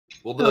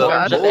Well, the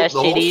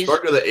whole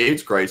start of the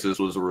AIDS crisis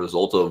was a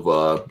result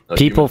of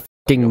people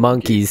fucking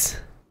monkeys.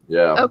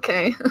 Yeah.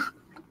 Okay.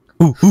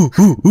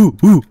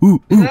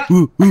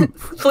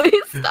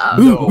 Please stop.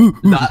 No,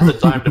 not the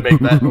time to make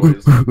that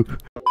noise.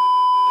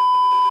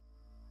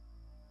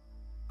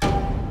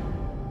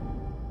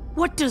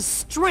 What does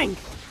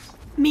strength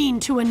mean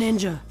to a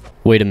ninja?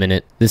 Wait a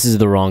minute, this is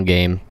the wrong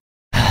game.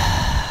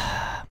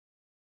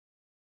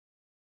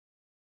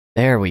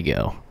 There we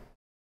go.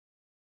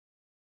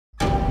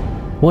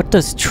 What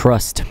does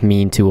trust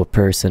mean to a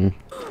person?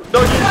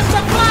 No,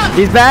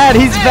 he's bad,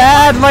 he's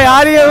bad! My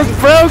audio's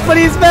broke, but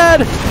he's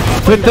bad!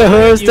 Put the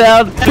horse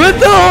down! Put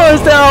the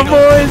horse down,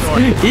 boys!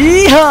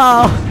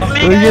 Yeehaw!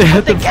 We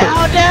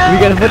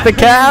gotta put the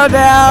cow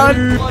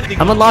down!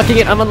 I'm unlocking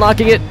it, I'm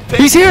unlocking it!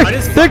 He's here!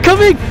 They're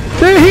coming!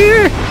 They're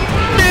here!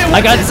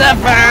 I got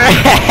Zephyr!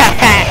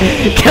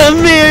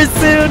 Come here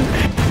soon!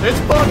 It's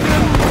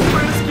fucking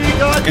Frisky,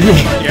 god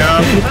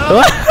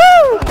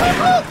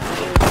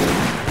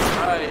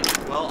Alright,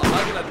 well, I'm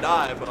not gonna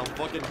die, but I'm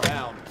fucking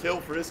down. Kill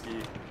Frisky.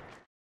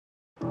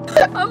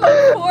 I'm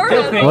a poor.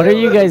 What are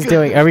you guys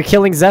doing? Are we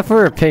killing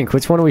Zephyr or Pink?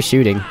 Which one are we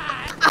shooting?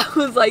 I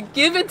was like,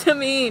 give it to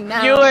me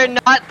now. You are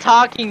not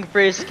talking,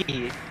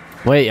 Frisky.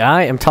 Wait,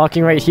 I am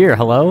talking right here.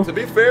 Hello? To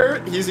be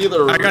fair, he's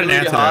either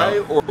really high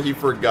or he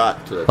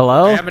forgot to.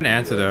 Hello? I have an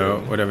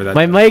antidote, whatever that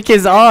My is. mic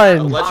is on!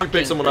 I'll let you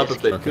pick someone up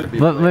if they could be.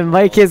 But my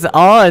mic is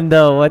on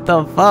though, what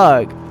the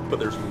fuck? But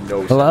there's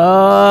no.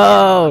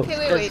 Hello?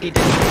 Okay, wait.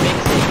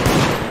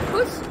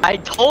 I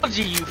told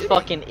you, you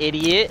fucking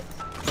idiot.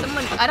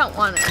 Someone, I don't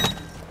want it.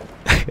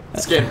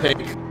 Scan Pink.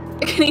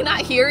 Can he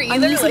not hear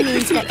either? Like,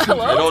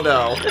 hello? I don't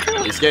know.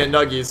 He's getting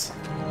nuggies.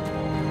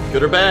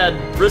 Good or bad?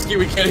 Frisky,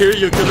 we can't hear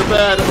you. Good or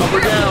bad? Up or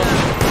down?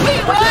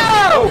 Wait,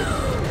 whoa!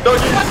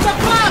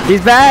 Nuggies!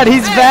 He's bad,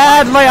 he's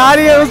bad! My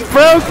audio's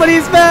broke, but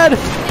he's bad!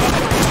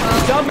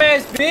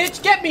 Dumbass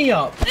bitch, get me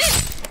up!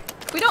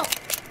 We don't...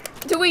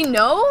 Do we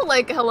know?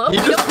 Like, hello? He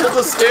just pulled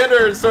a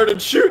scanner and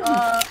started shooting.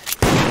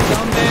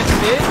 Dumbass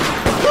bitch.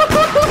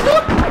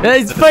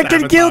 He's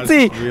fucking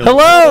guilty!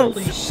 Hello!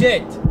 Holy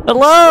shit!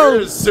 Hello!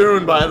 Very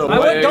soon, by the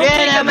way.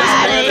 Get him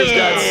out of He's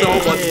got here! so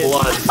much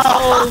blood.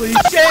 Holy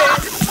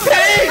shit!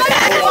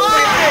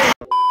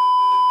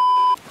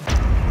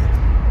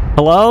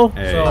 Hello?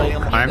 Hey, So,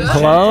 I'm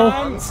Hello?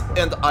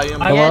 And I am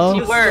Hello?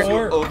 Yes, you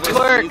were. over You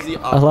were. easy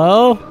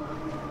Hello?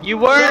 You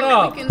Shut were.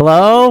 up!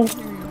 Hello?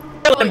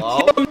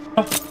 Hello?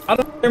 I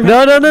don't care.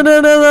 No, no, no,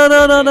 no, no, no,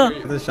 no, no,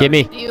 no!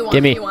 Gimme, You want,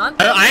 gimme. You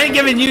want? I ain't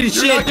giving you the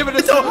shit. not giving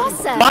it to him.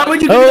 Why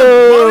would you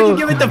Oh.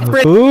 give it the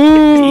frick? Why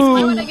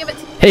Ooh! would I give it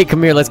to Hey,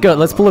 come here, let's go.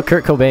 Let's pull a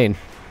Kurt Cobain.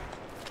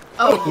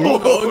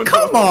 Oh,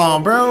 come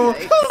on, bro.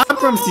 I'm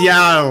from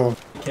Seattle.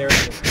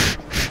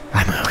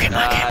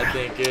 I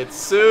think it's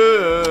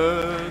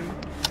soon.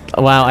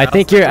 Wow, I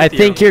think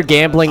you're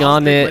gambling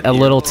on it a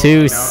little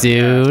too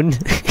soon. I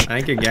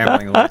think you're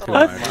gambling a little too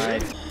much.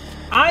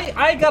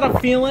 I got a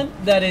feeling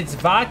that it's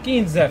Vaki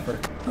and Zephyr.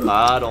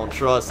 I don't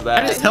trust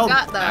that. I just helped.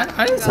 got that.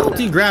 I just helped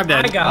you grab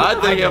that. I got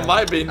I think it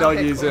might be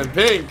Nuggies and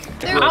Pink.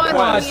 They're Request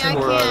watching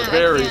me, for I a can't,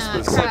 very I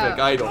can't. specific Crap.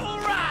 item.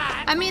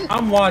 I mean,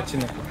 I'm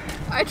watching it.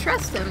 I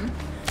trust him.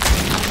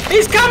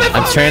 He's coming for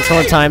I'm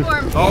transferring time.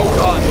 Oh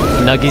god.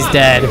 Nuggy's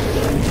dead.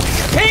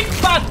 Pink,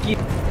 fuck you!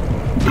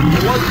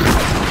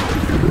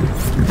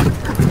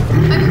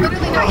 I'm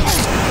literally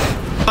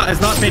not.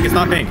 It's not pink. It's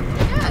not pink.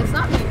 Yeah, it's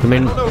not me. I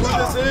mean, I don't know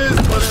who this is,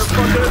 but they're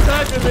fucking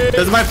attacking me.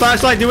 Does my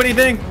flashlight do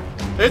anything?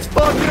 It's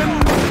fucking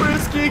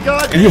Frisky,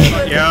 goddamn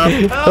it. Yeah.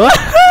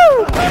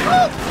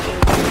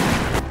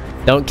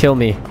 don't kill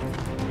me.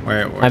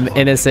 Wait. I'm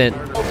innocent.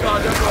 Oh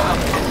god, that's wrong.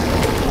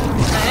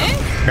 Hey?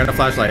 I got a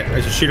flashlight.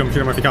 I should shoot him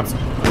if he comes.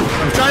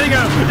 I'm trying to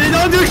go. They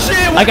don't do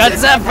shit. I got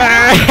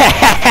Zephyr!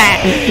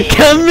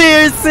 Come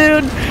here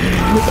soon!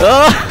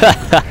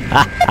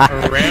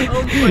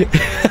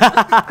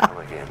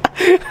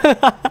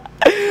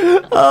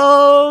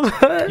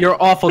 Oh,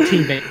 You're awful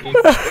teammate.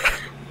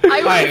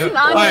 I was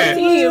not on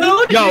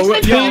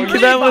the team.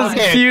 Pink, that was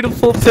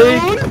beautiful,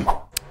 Pink.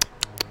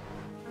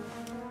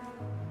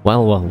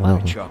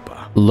 Well.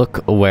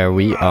 Look where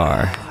we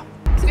are.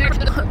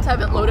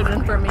 Haven't loaded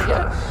in for me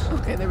yet.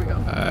 Okay, there we go.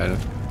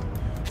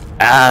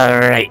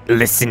 Alright,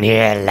 listen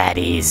here,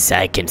 laddies.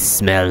 I can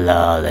smell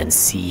all and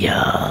see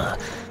all.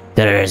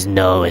 There is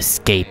no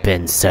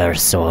escaping Sir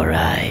Sore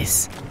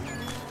Eyes.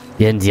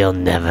 And you'll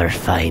never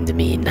find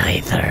me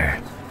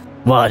neither.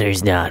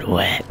 Water's not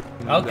wet.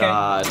 Okay.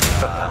 God.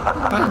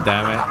 God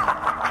damn it.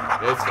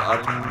 It's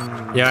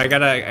Yeah, I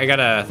got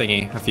a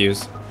thingy, a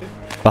fuse.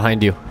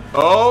 Behind you.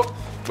 Oh!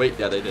 Wait,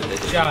 yeah, they did.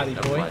 Shoddy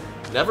Never boy. mind.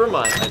 Never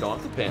mind, I don't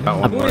have to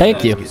panic.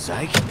 Thank you.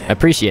 I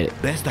appreciate it.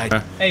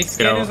 Hey,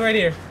 scanner's right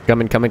here.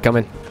 Coming.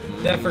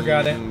 Zephyr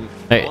got it.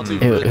 Hey,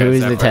 who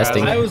is the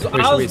testing? I was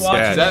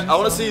watching. I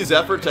want to see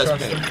Zephyr test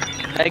Pink.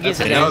 Nuggies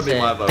and That would be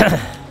my innocent.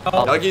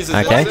 vote. Nuggies is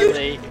Okay.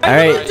 innocent.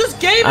 Alright. Just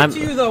gave it to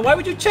you though. Why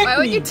would you check Why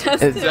would me? you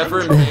test it? Zephyr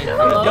and Pink.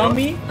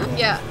 Dummy.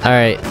 Yeah.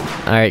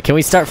 Alright. Can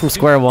we start from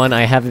square one?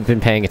 I haven't been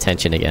paying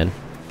attention again.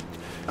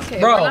 Okay,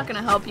 Bro. we're not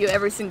gonna help you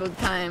every single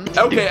time.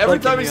 Okay, every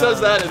time he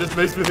says that, it just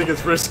makes me think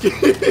it's risky.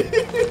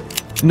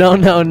 No,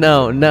 no,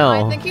 No, no,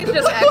 I no. think he's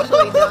just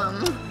actually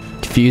dumb.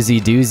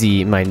 Fusey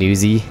doozy, my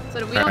newsie.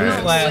 So we don't know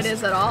who it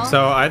is at all.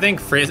 So I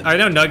think I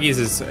know Nuggies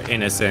is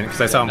innocent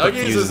because I saw him put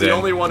Nuggies fuses is the in.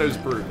 only one who's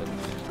proven.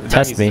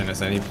 Test Nuggies me.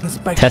 is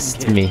innocent.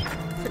 Test me.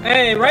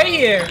 Hey, right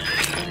here.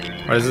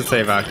 What does it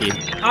say, Vaki?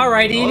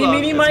 Alright, eeny, Hold on,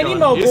 meeny, it's miny, going.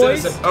 mo, He's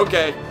boys. innocent.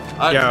 Okay.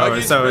 Yo,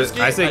 Nuggies, so risky.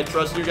 I think-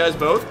 trust you guys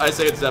both. I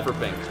say it's Zephyr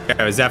Pink.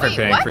 Yeah, it was Zephyr Wait,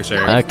 Pink what? for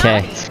sure. No, it's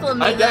Okay. not. It's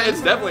Flamingo.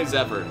 It's definitely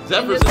Zephyr.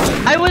 Zephyr's just-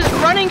 innocent. I was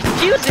running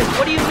fuses.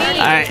 What do you mean?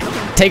 Alright,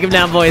 take him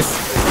down, boys.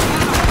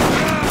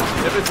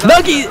 If it's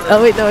not Nuggies! Zephyr-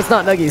 Oh wait, no, it's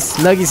not Nuggies.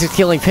 Nuggies is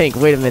killing Pink.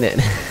 Wait a minute.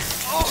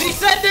 She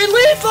said they're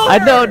lethal. I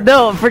don't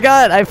know.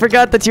 I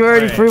forgot that you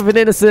already Right. proven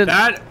innocent.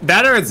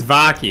 That or it's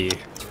Vaki.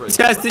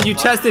 You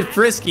tested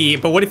Frisky,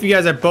 but what if you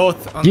guys are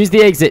both on Use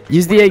the exit.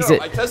 Use the exit.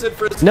 No, I tested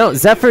Frisky. No,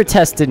 Zephyr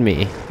tested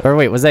me. Or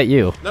wait, was that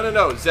you?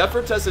 No.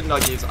 Zephyr tested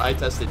Nuggies. I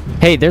tested.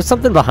 Hey, there's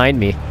something behind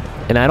me,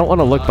 and I don't want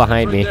to look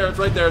behind me. It's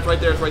right there. It's right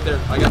there. It's right there.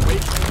 I got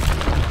wait.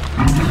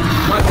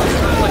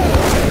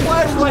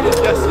 Flashlight.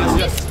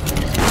 Yes.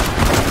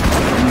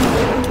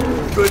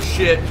 Good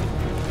shit.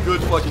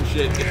 Good fucking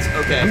shit. It's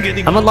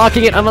okay. I'm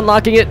unlocking it. I'm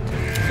unlocking it.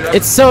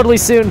 It's totally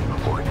soon.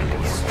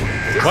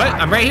 What?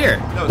 I'm right here.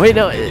 No, Wait,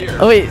 no. it's here.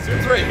 Oh wait. It's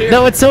right here.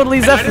 No, it's totally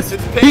I Zephyr. just-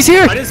 it's pink. He's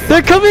here. I just-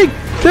 They're coming.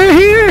 They're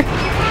here.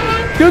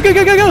 Go, go,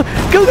 go, go, go,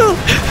 go, go.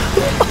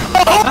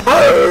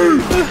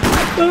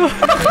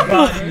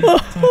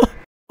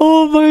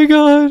 Oh my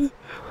god.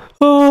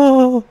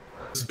 Oh.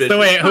 So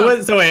wait, who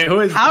is?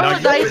 How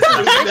was I Nuggies?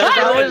 suspicious?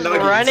 I was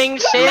running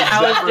shit.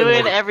 I was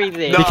doing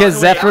everything. Because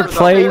Zephyr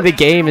playing the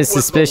game is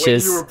Was the way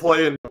suspicious. You were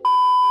playing.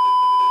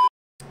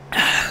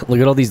 Look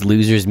at all these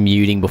losers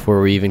muting before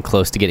we're even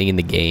close to getting in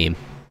the game.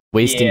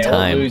 Wasting Yeah,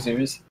 time.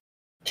 losers.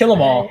 Kill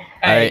them all.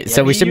 Alright,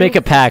 so yeah, we should you- make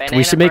a pact.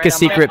 We should make a Banana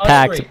secret bread on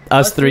pact. my-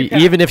 us Us three three.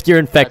 pact. Even if you're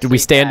infected, we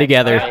stand Alright,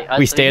 together. alright,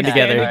 We us stand three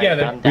together. pact.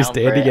 together. I'm We down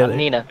stand for it. together. I'm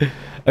Nina.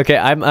 Okay,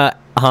 I'm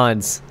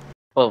Hans.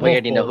 Well, we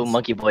already know who Both.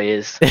 Monkey Boy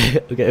is.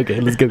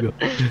 Okay, let's go.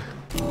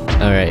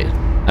 Alright,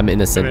 I'm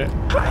innocent.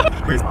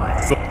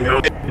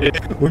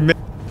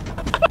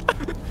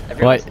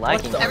 Everyone's What?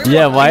 lagging.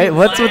 Yeah, why?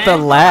 What's with the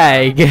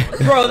lag?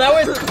 Bro, that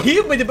was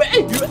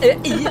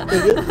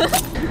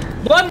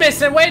blood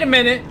missing. Wait a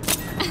minute.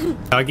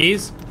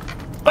 Nuggies?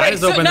 I Wait,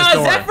 just so, opened no, this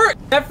door.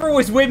 Zephyr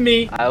was with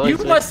me. I was You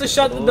with- must have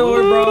shut the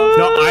door, bro.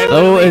 No, I Oh,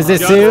 literally is it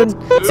just- soon? Is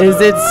it Wow,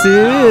 that's some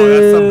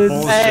soon?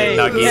 bullshit, Hey,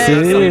 Nuggies. hey, That's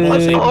some Soon. put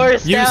the bullshit.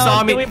 horse You down. saw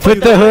Can me we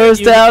Put the horse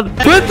down.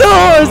 Put the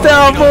horse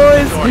down,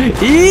 boys.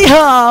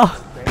 Yeehaw!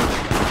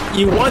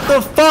 You what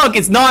the fuck?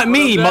 It's not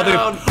me, Put it mother.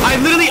 down. I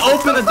literally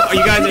opened the door.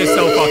 You guys are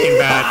so fucking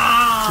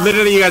bad.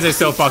 Literally, you guys are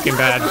so fucking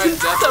bad. Alright,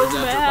 Zephyr,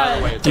 by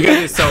the way. You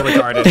guys are so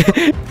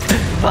retarded.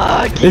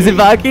 Fuck. Is it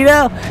Vaki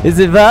now? Is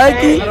it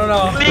Vaki? I don't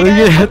know. We We're gotta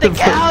gonna have put the to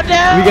cow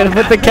down. We gotta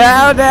put the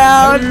cow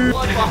down.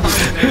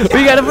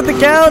 We gotta put the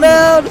cow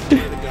down.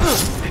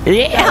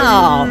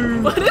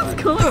 Yeah. What is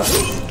going on?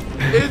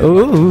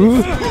 Ooh.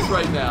 It's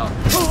right now.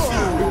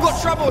 We've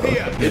got trouble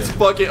here. It's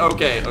fucking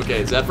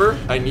okay, Zephyr.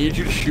 I need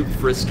you to shoot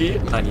Frisky.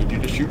 I need you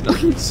to shoot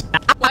Nuggies.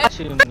 What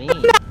you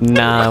mean?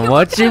 Nah,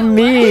 what you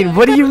mean?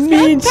 What do you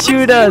mean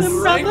shoot us?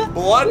 Drink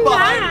blood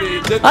behind me.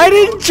 then I you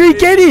didn't don't drink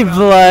see any it.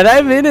 blood.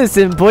 I'm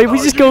innocent, boy. We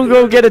just gonna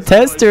go get a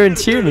tester and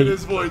cheer It me.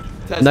 is void.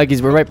 Test-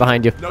 Nuggies, we're right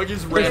behind you.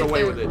 Nuggies ran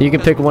away with it. You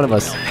can pick one of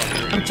us.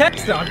 I'm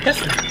testing.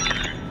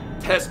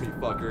 Test me,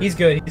 fucker. He's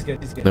good. He's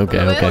good. Okay,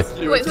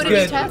 okay. Wait, who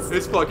did you test?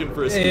 It's fucking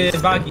Frisky.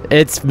 Vaki.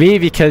 It's me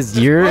because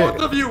you're.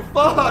 Both of you,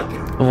 fuck.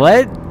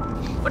 What?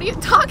 What are you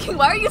talking?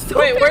 Why are you so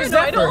Wait, where's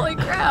paranoid? Zephyr? Holy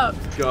crap.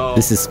 Go.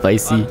 This is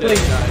spicy. I'm dead,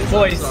 guys.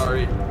 Boys. I'm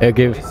sorry.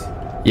 Okay.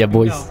 Yeah,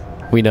 boys.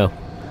 We know.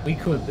 We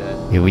cool,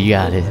 Dad. Yeah, we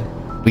got it.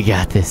 We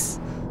got this.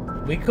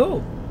 We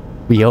cool.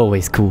 We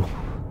always cool.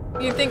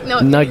 You think no?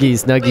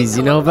 Nuggies, Nuggies.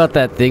 You know about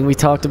that thing we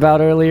talked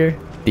about earlier?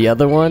 The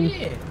other one?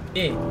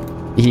 Yeah.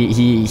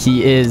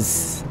 He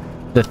is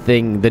the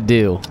thing, the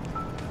do.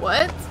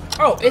 What?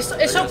 Oh, it's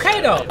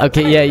okay though.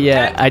 Okay,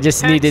 yeah. I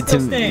just Pact needed to.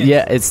 still stands.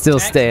 Yeah, it still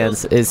Pact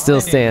stands. It still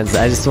stands. stands.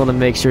 I just want to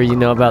make sure you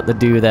know about the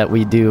do that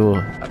we do.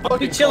 I'll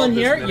be chilling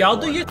here. Y'all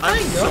do your I'm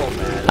thing, so bro.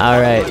 mad. All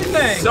right, Do your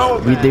thing. So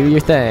we mad. do your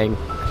thing. Do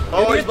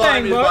Oh, your he's behind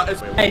thing, me.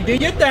 bro. Hey, do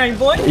your thing,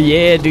 boy.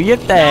 Yeah, do your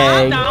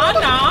thing.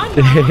 Nah.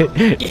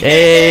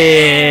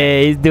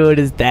 Hey, he's doing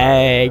his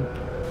thing.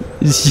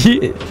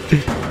 Shit.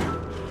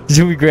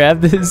 Should we grab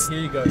this? Here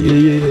you go. Yeah.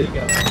 Here you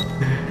go.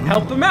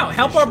 Help him out.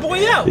 Help our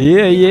boy out.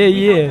 Yeah.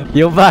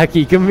 Yo,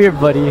 Baki, come here,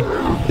 buddy.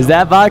 Is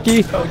that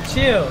Baki? Oh,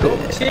 chill.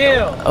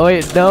 Chill. Oh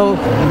wait, no.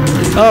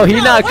 Oh, he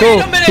No, not wait cool.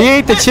 a minute. He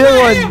ain't the That's chill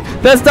not one.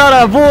 him. That's not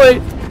our boy.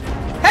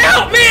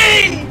 Help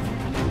me!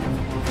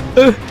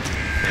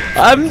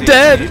 I'm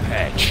dead.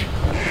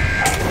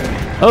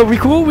 Oh, we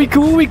cool? We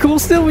cool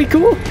still? We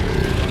cool?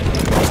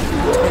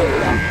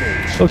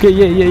 Okay,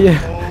 yeah.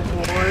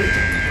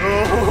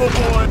 Oh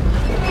boy.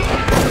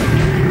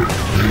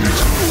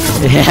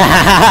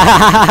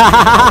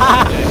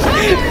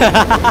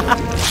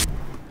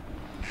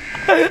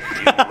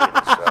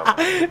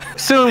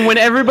 Soon, when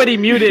everybody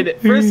muted,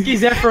 Frisky,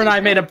 Zephyr, and I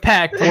made a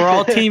pact. We're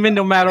all teaming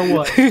no matter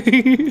what.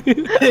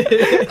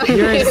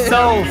 You're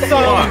so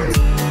fucked.